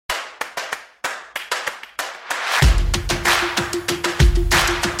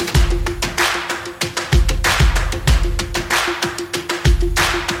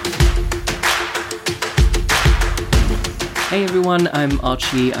everyone, I'm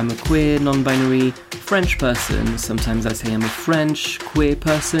Archie. I'm a queer, non-binary French person. Sometimes I say I'm a French queer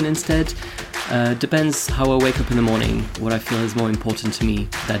person instead. Depends how I wake up in the morning, what I feel is more important to me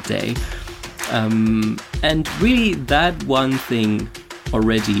that day. And really, that one thing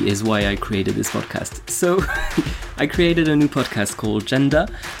already is why I created this podcast. So I created a new podcast called Gender,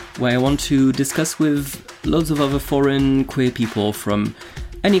 where I want to discuss with loads of other foreign queer people from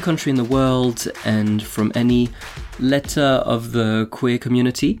any country in the world and from any letter of the queer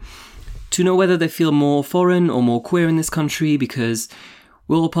community to know whether they feel more foreign or more queer in this country, because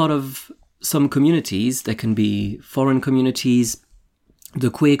we're all part of some communities. There can be foreign communities, the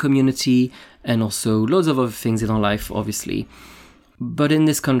queer community, and also loads of other things in our life, obviously. But in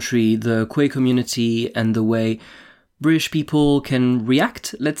this country, the queer community and the way British people can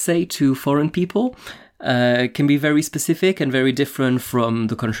react, let's say, to foreign people can be very specific and very different from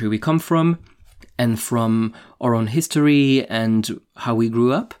the country we come from and from our own history and how we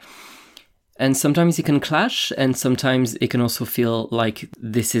grew up. And sometimes it can clash, and sometimes it can also feel like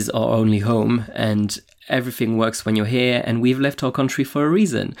this is our only home and everything works when you're here and we've left our country for a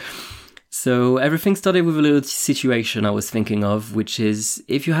reason. So everything started with a little situation I was thinking of, which is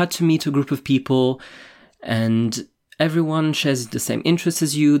if you had to meet a group of people and everyone shares the same interests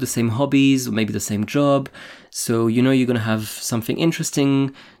as you, the same hobbies, or maybe the same job, so you know you're going to have something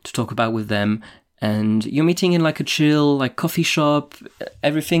interesting to talk about with them, and you're meeting in like a chill, like coffee shop,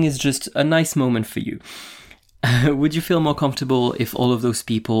 everything is just a nice moment for you. Would you feel more comfortable if all of those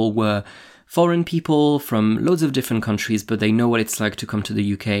people were foreign people from loads of different countries, but they know what it's like to come to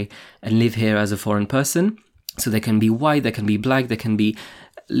the UK and live here as a foreign person? So they can be white, they can be black, they can be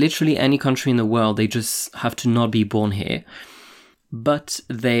literally any country in the world. They just have to not be born here. But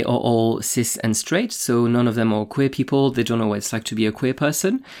they are all cis and straight, so none of them are queer people. They don't know what it's like to be a queer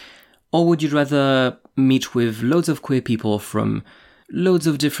person. Or would you rather meet with loads of queer people from loads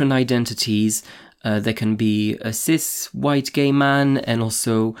of different identities? There can be a cis white gay man and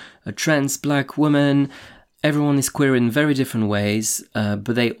also a trans black woman. Everyone is queer in very different ways,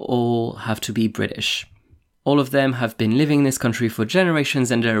 but they all have to be British. All of them have been living in this country for generations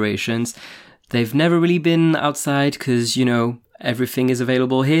and generations. They've never really been outside because, you know, everything is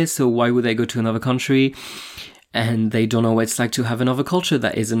available here, so why would they go to another country? And they don't know what it's like to have another culture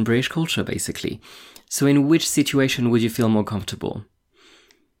that isn't British culture, basically. So in which situation would you feel more comfortable?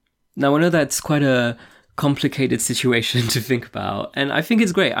 Now, I know that's quite a complicated situation to think about, and I think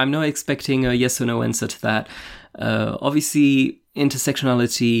it's great. I'm not expecting a yes or no answer to that. Obviously,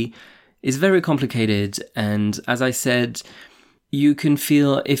 intersectionality is very complicated, and as I said, you can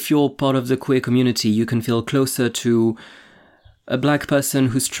feel, if you're part of the queer community, you can feel closer to a black person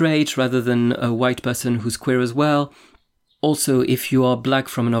who's straight rather than a white person who's queer as well. Also, if you are black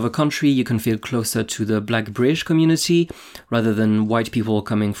from another country, you can feel closer to the black British community rather than white people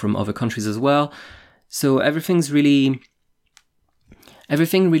coming from other countries as well. So everything really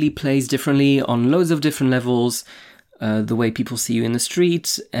plays differently on loads of different levels. The way people see you in the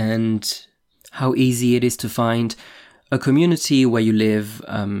street and how easy it is to find a community where you live.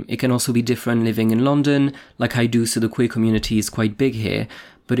 It can also be different living in London, like I do, so the queer community is quite big here.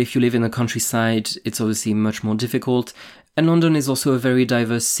 But if you live in the countryside, it's obviously much more difficult. And London is also a very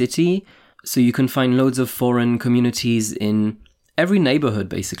diverse city, so you can find loads of foreign communities in every neighborhood,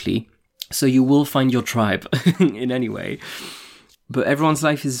 basically. So you will find your tribe in any way. But everyone's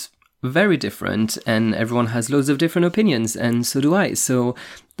life is very different, and everyone has loads of different opinions, and so do I. So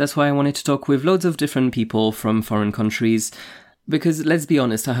that's why I wanted to talk with loads of different people from foreign countries, because let's be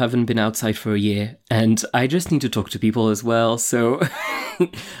honest, I haven't been outside for a year, and I just need to talk to people as well. So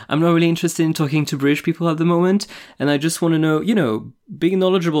I'm not really interested in talking to British people at the moment, and I just want to know, you know, being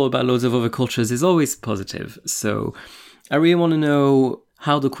knowledgeable about loads of other cultures is always positive. So I really want to know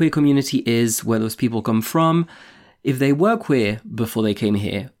how the queer community is, where those people come from, if they were queer before they came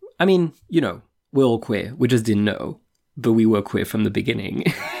here. I mean, you know, we're all queer. We just didn't know, but we were queer from the beginning.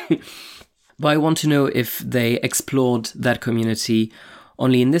 But I want to know if they explored that community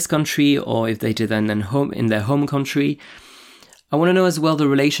only in this country or if they did that in their home country. I want to know as well the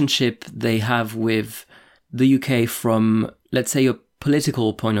relationship they have with the UK from, let's say, a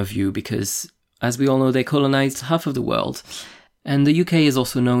political point of view, because as we all know, they colonized half of the world. And the UK is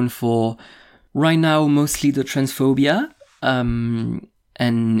also known for, right now, mostly the transphobia.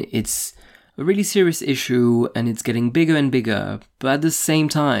 And it's a really serious issue, and it's getting bigger and bigger. But at the same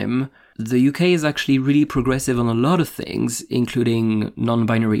time, the UK is actually really progressive on a lot of things, including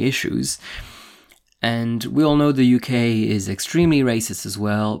non-binary issues. And we all know the UK is extremely racist as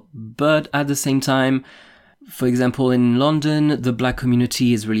well. But at the same time, for example, in London, the black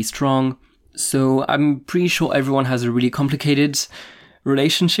community is really strong. So I'm pretty sure everyone has a really complicated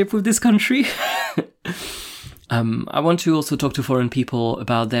relationship with this country. I want to also talk to foreign people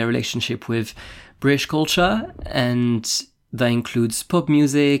about their relationship with British culture, and that includes pop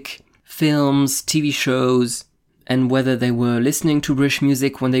music, films, TV shows, and whether they were listening to British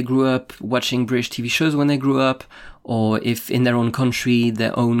music when they grew up, watching British TV shows when they grew up, or if in their own country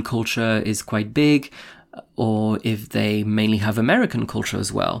their own culture is quite big, or if they mainly have American culture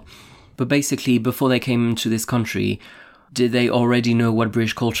as well. But basically, before they came to this country, did they already know what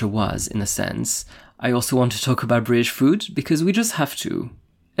British culture was, in a sense? I also want to talk about British food, because we just have to.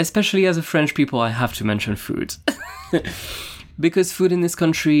 Especially as a French people, I have to mention food. Because food in this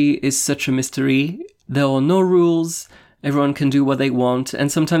country is such a mystery. There are no rules, everyone can do what they want,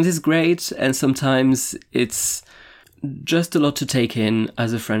 and sometimes it's great, and sometimes it's just a lot to take in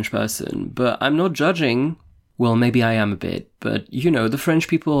as a French person. But I'm not judging. Well, maybe I am a bit, but the French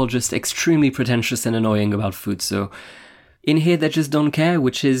people are just extremely pretentious and annoying about food, so in here they just don't care,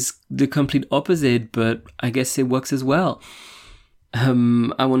 which is the complete opposite, but I guess it works as well.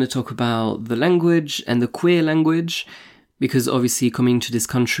 I want to talk about the language and the queer language, because obviously coming to this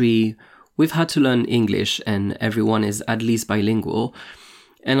country, we've had to learn English and everyone is at least bilingual.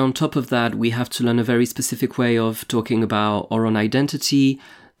 And on top of that, we have to learn a very specific way of talking about our own identity,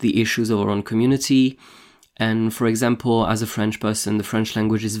 the issues of our own community. And for example, as a French person, the French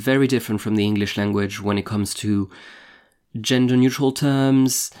language is very different from the English language when it comes to gender neutral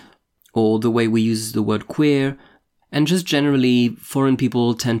terms or the way we use the word queer. And just generally, foreign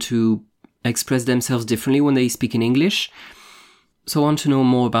people tend to express themselves differently when they speak in English. So I want to know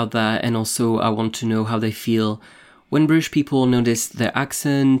more about that, and also I want to know how they feel when British people notice their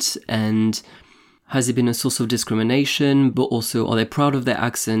accent, and has it been a source of discrimination, but also are they proud of their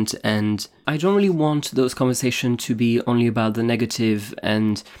accent? And I don't really want those conversations to be only about the negative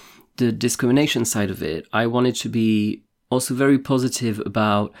and the discrimination side of it. I want it to be also very positive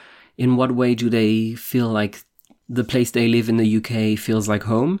about in what way do they feel like the place they live in the UK feels like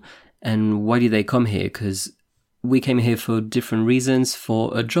home, and why do they come here? Because we came here for different reasons,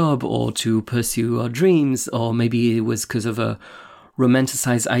 for a job or to pursue our dreams, or maybe it was because of a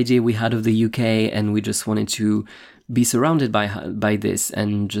romanticized idea we had of the UK and we just wanted to be surrounded by this,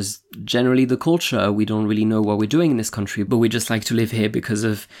 and just generally the culture. We don't really know what we're doing in this country, but we just like to live here because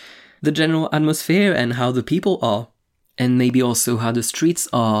of the general atmosphere and how the people are, and maybe also how the streets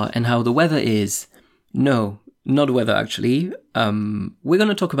are and how the weather is. No, not weather actually. We're going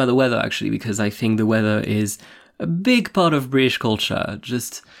to talk about the weather actually, because I think the weather is a big part of British culture.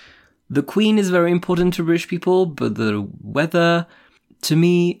 Just the Queen is very important to British people, but the weather, to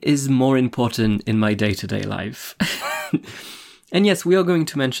me, is more important in my day-to-day life. And yes, we are going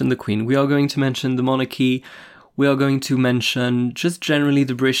to mention the Queen. We are going to mention the monarchy. We are going to mention just generally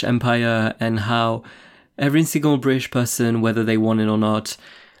the British Empire and how every single British person, whether they want it or not,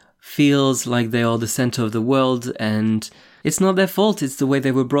 feels like they are the center of the world, and it's not their fault. It's the way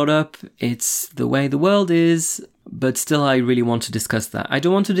they were brought up. It's the way the world is. But still, I really want to discuss that. I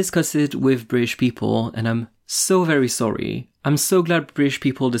don't want to discuss it with British people, and I'm so very sorry. I'm so glad British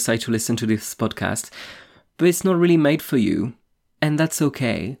people decide to listen to this podcast, but it's not really made for you, and that's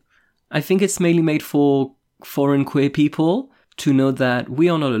okay. I think it's mainly made for foreign queer people to know that we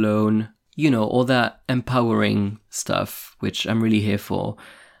are not alone, all that empowering stuff, which I'm really here for.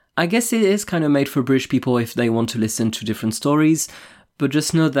 I guess it is kind of made for British people if they want to listen to different stories, but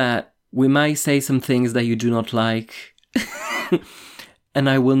just know that we might say some things that you do not like, and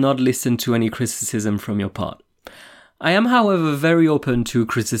I will not listen to any criticism from your part. I am, however, very open to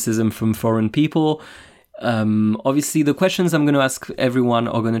criticism from foreign people. Obviously, the questions I'm going to ask everyone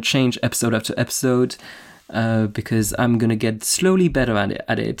are going to change episode after episode, because I'm going to get slowly better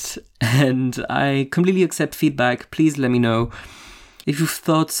at it, and I completely accept feedback. Please let me know if you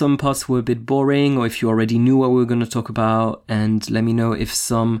thought some parts were a bit boring, or if you already knew what we were going to talk about, and let me know if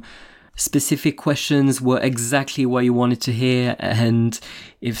some specific questions were exactly what you wanted to hear, and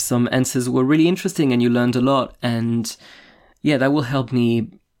if some answers were really interesting and you learned a lot. And yeah, that will help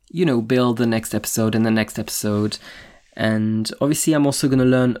me, build the next episode and the next episode. And obviously I'm also going to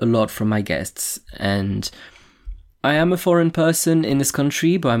learn a lot from my guests. And I am a foreign person in this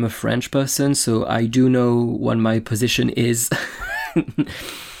country, but I'm a French person, so I do know what my position is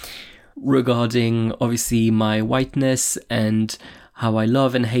regarding obviously my whiteness and how I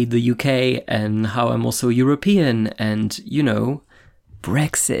love and hate the UK, and how I'm also European, and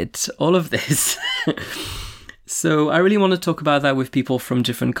Brexit, all of this. So I really want to talk about that with people from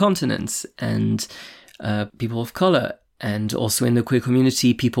different continents, and people of color, and also in the queer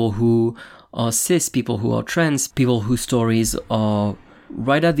community, people who are cis, people who are trans, people whose stories are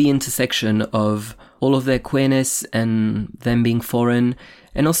right at the intersection of all of their queerness and them being foreign,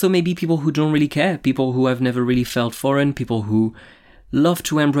 and also maybe people who don't really care, people who have never really felt foreign, people who love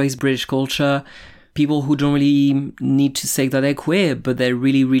to embrace British culture, people who don't really need to say that they're queer, but they're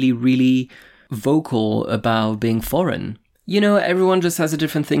really, really, really vocal about being foreign. You know, everyone just has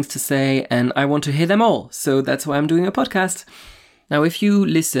different things to say, and I want to hear them all, so that's why I'm doing a podcast. Now, if you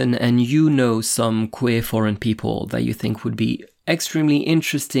listen and you know some queer foreign people that you think would be extremely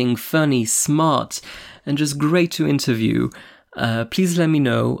interesting, funny, smart, and just great to interview, please let me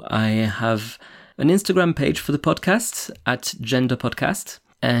know. I have an Instagram page for the podcast at Gender Podcast.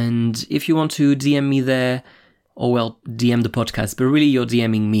 And if you want to DM me there, or well, DM the podcast, but really you're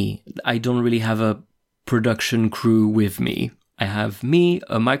DMing me. I don't really have a production crew with me. I have me,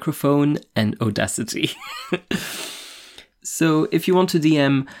 a microphone, and Audacity. So if you want to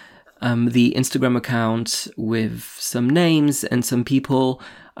DM the Instagram account with some names and some people,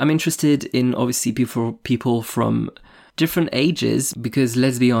 I'm interested in obviously people from different ages, because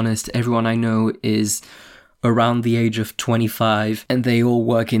let's be honest, everyone I know is around the age of 25 and they all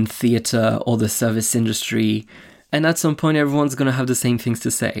work in theatre or the service industry. And at some point, everyone's going to have the same things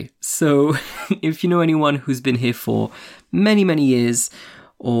to say. So if you know anyone who's been here for many, many years,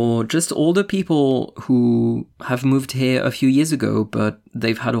 or just older people who have moved here a few years ago, but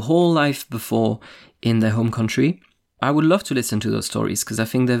they've had a whole life before in their home country, I would love to listen to those stories because I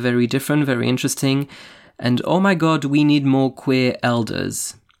think they're very different, very interesting. And oh my God, we need more queer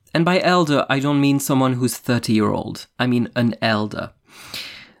elders. And by elder, I don't mean someone who's 30-year-old. I mean an elder.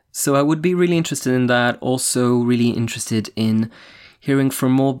 So I would be really interested in that. Also really interested in hearing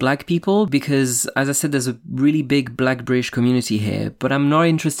from more Black people because, as I said, there's a really big Black British community here, but I'm not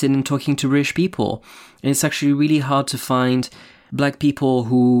interested in talking to British people. And it's actually really hard to find Black people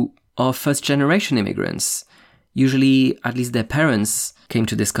who are first-generation immigrants. Usually, at least their parents came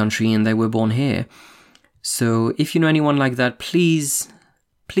to this country and they were born here. So if you know anyone like that, please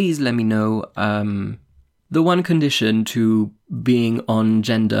let me know. The one condition to being on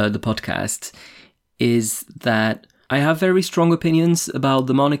Gender, the podcast, is that I have very strong opinions about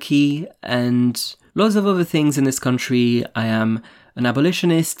the monarchy and lots of other things in this country. I am an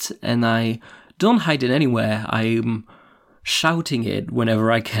abolitionist and I don't hide it anywhere. I'm shouting it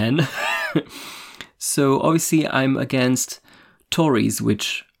whenever I can. So obviously I'm against Tories,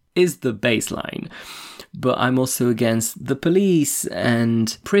 which is the baseline. But I'm also against the police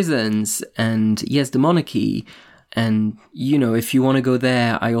and prisons and, yes, the monarchy. And, you know, if you want to go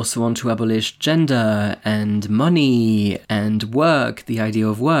there, I also want to abolish gender and money and work, the idea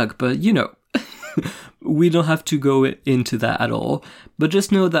of work. But, you know, we don't have to go into that at all. But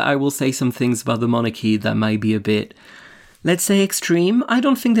just know that I will say some things about the monarchy that might be a bit, let's say, extreme. I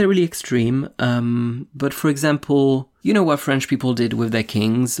don't think they're really extreme. But, for example, you know what French people did with their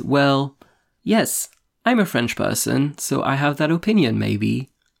kings? Well, yes, I'm a French person, so I have that opinion, maybe.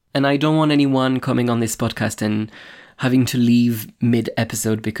 And I don't want anyone coming on this podcast and having to leave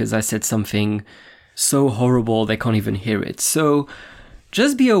mid-episode because I said something so horrible they can't even hear it. So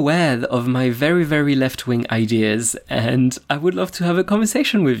just be aware of my very, very left-wing ideas, and I would love to have a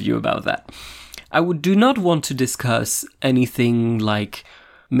conversation with you about that. I do not want to discuss anything like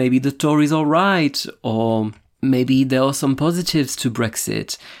maybe the Tories are right, or maybe there are some positives to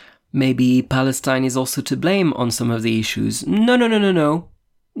Brexit. Maybe Palestine is also to blame on some of the issues. No,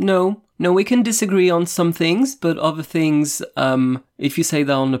 we can disagree on some things, but other things, if you say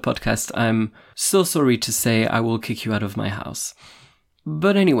that on the podcast, I'm so sorry to say I will kick you out of my house.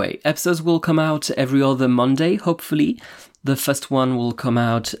 But anyway, episodes will come out every other Monday, hopefully. The first one will come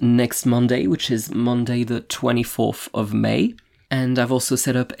out next Monday, which is Monday the 24th of May. And I've also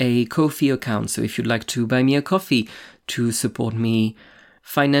set up a Ko-fi account, so if you'd like to buy me a coffee to support me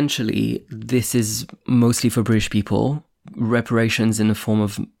financially, this is mostly for British people. Reparations in the form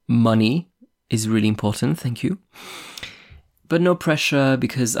of money is really important, thank you. But no pressure,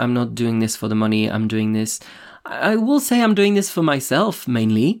 because I'm not doing this for the money, I'm doing this... I will say I'm doing this for myself,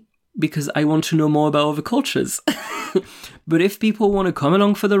 mainly, because I want to know more about other cultures. But if people want to come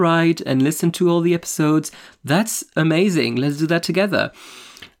along for the ride and listen to all the episodes, that's amazing, let's do that together.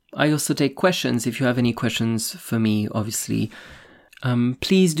 I also take questions, if you have any questions for me, obviously.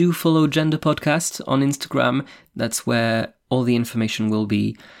 Please do follow Gender Podcast on Instagram. That's where all the information will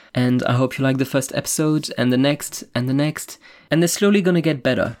be. And I hope you like the first episode and the next and the next. And they're slowly going to get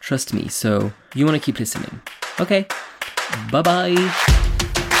better, trust me. So you want to keep listening. Okay, bye-bye.